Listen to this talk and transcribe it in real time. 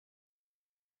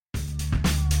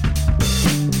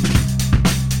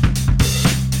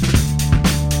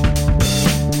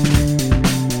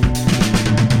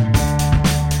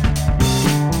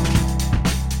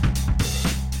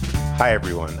Hi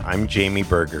everyone, I'm Jamie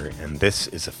Berger, and this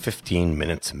is a 15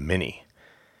 Minutes Mini.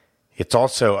 It's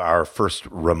also our first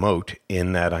remote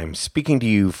in that I'm speaking to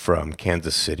you from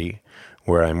Kansas City,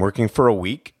 where I'm working for a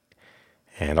week,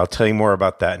 and I'll tell you more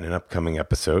about that in an upcoming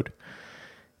episode.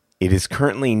 It is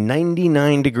currently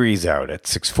 99 degrees out at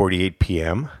 6:48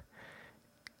 p.m.,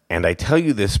 and I tell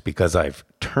you this because I've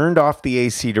turned off the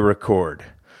AC to record,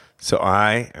 so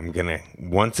I am going to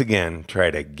once again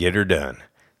try to get her done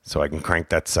so I can crank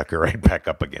that sucker right back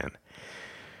up again.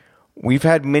 We've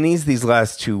had minis these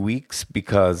last 2 weeks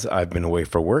because I've been away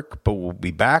for work, but we'll be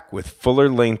back with fuller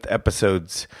length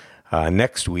episodes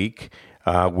next week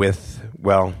with,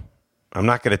 well, I'm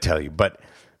not going to tell you, but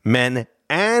men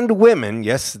and women,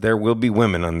 yes, there will be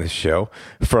women on this show,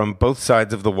 from both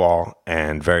sides of the wall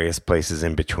and various places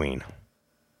in between.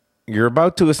 You're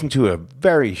about to listen to a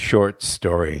very short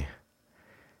story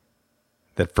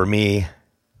that for me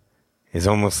is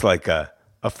almost like a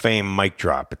Fame mic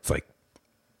drop. It's like,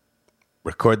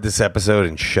 record this episode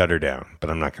and shut her down, but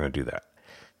I'm not going to do that.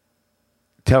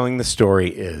 Telling the story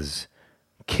is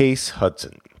Case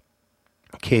Hudson.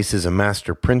 Case is a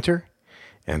master printer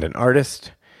and an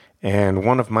artist and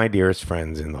one of my dearest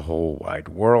friends in the whole wide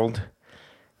world.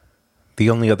 The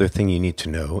only other thing you need to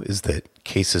know is that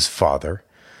Case's father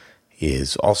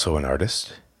is also an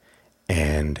artist,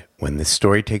 and when this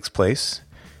story takes place,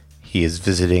 he is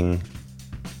visiting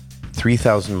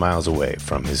 3,000 miles away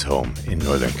from his home in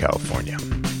Northern California.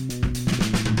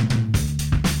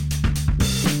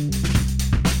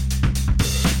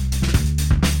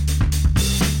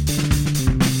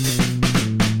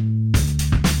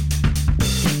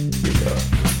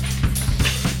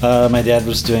 My dad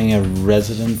was doing a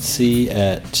residency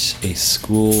at a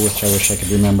school, which I wish I could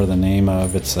remember the name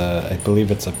of. I believe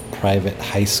it's a private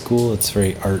high school. It's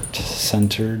very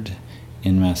art-centered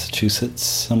in Massachusetts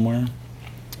somewhere.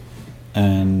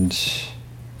 And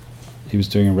he was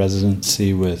doing a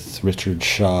residency with Richard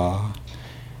Shaw,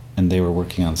 and they were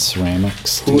working on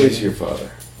ceramics. Who is your father?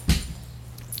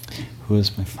 Who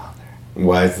is my father?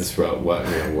 Why is this wrong? Why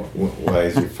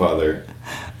is your father?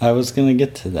 I was going to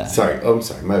get to that. Sorry. Oh, I'm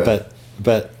sorry. My bad.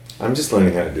 But I'm just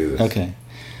learning how to do this. Okay.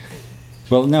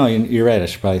 Well, no, you're right. I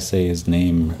should probably say his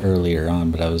name earlier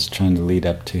on, but I was trying to lead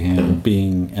up to him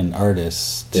being an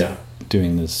artist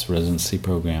doing this residency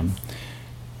program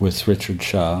with Richard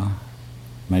Shaw.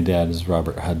 My dad is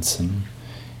Robert Hudson.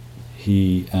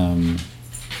 He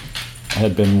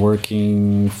had been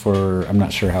working for, I'm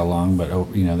not sure how long, but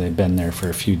they'd been there for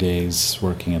a few days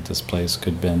working at this place,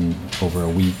 could have been over a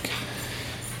week.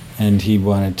 And he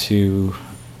wanted to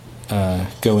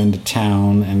go into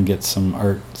town and get some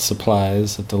art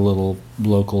supplies at the little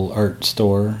local art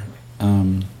store.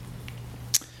 And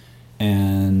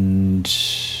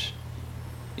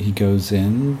he goes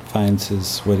in,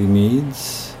 finds what he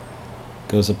needs,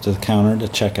 goes up to the counter to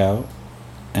check out,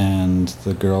 and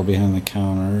the girl behind the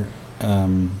counter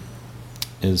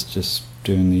is just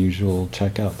doing the usual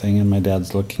checkout thing, and my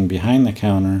dad's looking behind the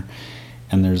counter,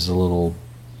 and there's a little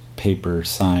paper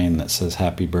sign that says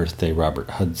 "Happy Birthday,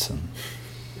 Robert Hudson."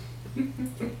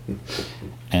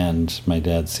 And my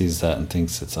dad sees that and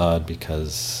thinks it's odd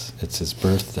because it's his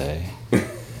birthday.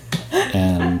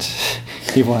 And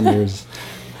he wonders,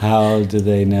 how do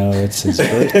they know it's his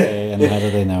birthday, and how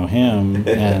do they know him?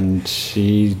 And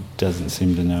she doesn't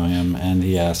seem to know him, and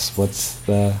he asks, what's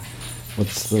that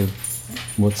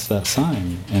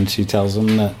sign? And she tells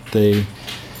him that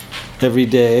every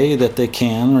day that they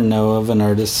can or know of an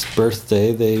artist's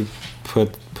birthday, they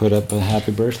put up a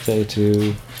happy birthday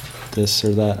to this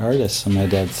or that artist. And my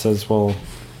dad says, well,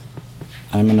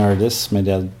 I'm an artist. My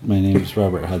name's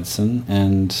Robert Hudson,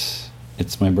 and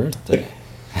it's my birthday.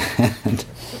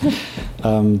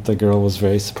 And the girl was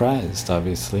very surprised,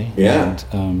 obviously. Yeah.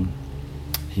 And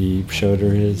he showed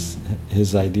her his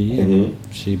ID, and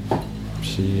she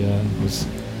was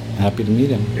happy to meet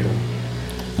him. Yeah.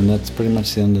 And that's pretty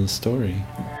much the end of the story.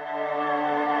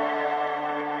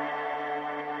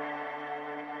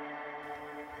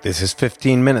 This is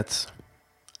 15 Minutes.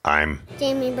 I'm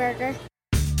Jamie Berger.